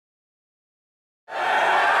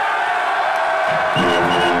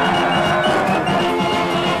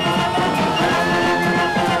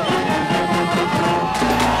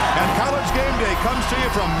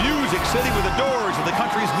City with the Dores of the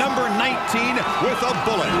country's number 19 with a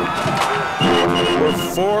bullet. We're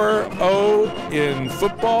 4-0 in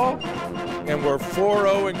football, and we're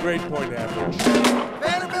 4-0 in grade point average.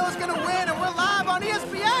 Vanderbilt is going to win, and we're live on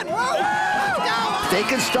ESPN. Woo! Let's go! They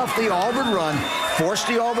can stuff the Auburn run, force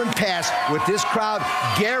the Auburn pass. With this crowd,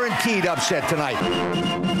 guaranteed upset tonight.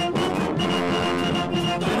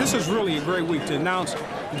 This is really a great week to announce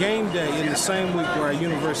game day in the same week where our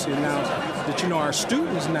university announced that, our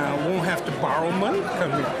students now won't have to borrow money to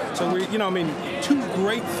come here. So we, two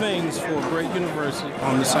great things for a great university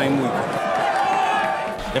on the same week.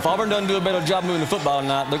 If Auburn doesn't do a better job moving the football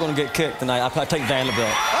tonight, they're going to get kicked tonight. I take Vanderbilt.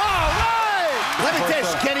 All right! Let me tell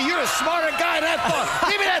you, Kenny, you're a smarter guy than that ball.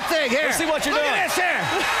 Give me that thing here. Let's see what you're doing. doing. Look at this here.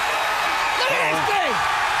 Look at this thing.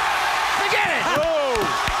 Forget it. Whoa.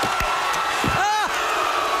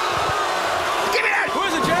 Give me that. Who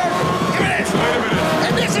is it, Jared? Give me this. Wait a minute.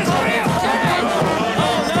 And this is real.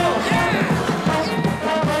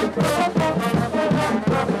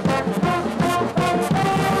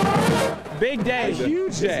 Big day.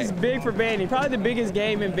 Huge day. This is big for Vandy. Probably the biggest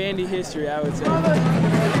game in Vandy history, I would say.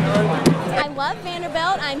 I love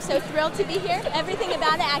Vanderbilt. I'm so thrilled to be here. Everything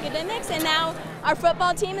about it, academics, and now our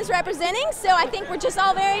football team is representing, so I think we're just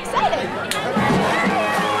all very excited.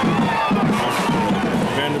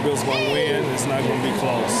 Vanderbilt's going to win. It's not going to be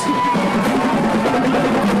close.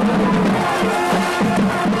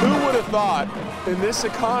 Who would have thought in this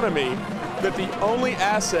economy that the only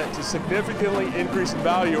asset to significantly increase in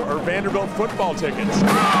value are Vanderbilt football tickets?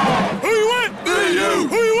 Who you win? VU!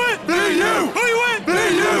 Who you win? VU! Who you win?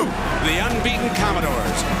 VU! The unbeaten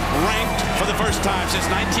Commodores, ranked for the first time since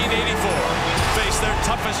 1984, face their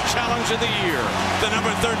toughest challenge of the year, the number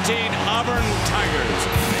 13 Auburn Tigers.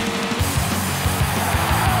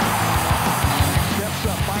 Steps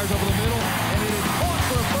up, fires over the middle, and it is caught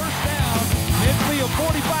for a first down. Midfield,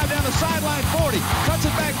 45 down the sideline, 40. Cuts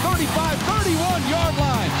it back 35, 31-yard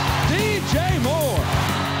line. DJ Moore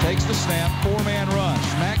takes the snap, four-man rush.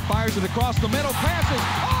 Mack fires it across the middle, passes,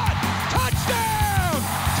 caught, touchdown!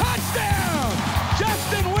 Touchdown!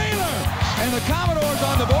 Justin Wheeler! And the Commodores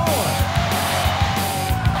on the board.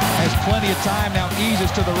 Has plenty of time, now eases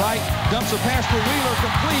to the right, dumps a pass for Wheeler,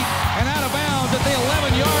 complete, and out of bounds at the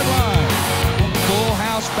 11-yard line. Full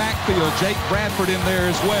house backfield, Jake Bradford in there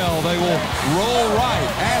as well. They will roll right.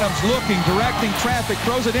 Adams looking, directing traffic,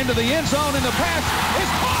 throws it into the end zone, and the pass is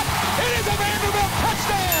caught. It is a Vanderbilt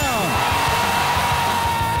touchdown.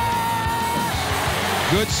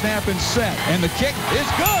 Good snap and set, and the kick is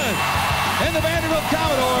good. And the Vanderbilt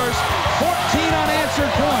Commodores, 14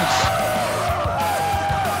 unanswered points.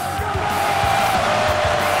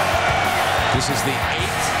 This is the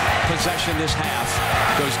 8th possession this half.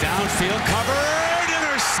 Goes downfield, covered,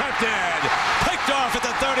 intercepted. Picked off at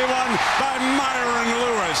the 31 by Myron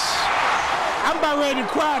Lewis. I'm about ready to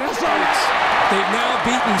cry. That's all. They've now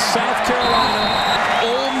beaten South Carolina,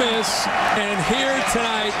 Ole Miss, and here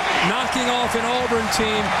tonight, knocking off an Auburn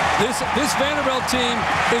team. This Vanderbilt team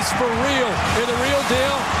is for real. They're the real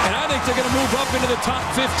deal, and I think they're going to move up into the top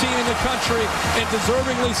 15 in the country, and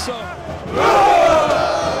deservingly so.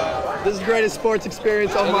 This is the greatest sports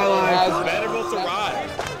experience of my life. Vanderbilt's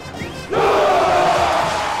arrived.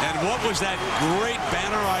 And what was that great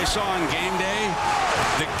banner I saw on game day?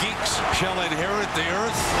 The geeks shall inherit the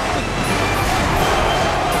earth.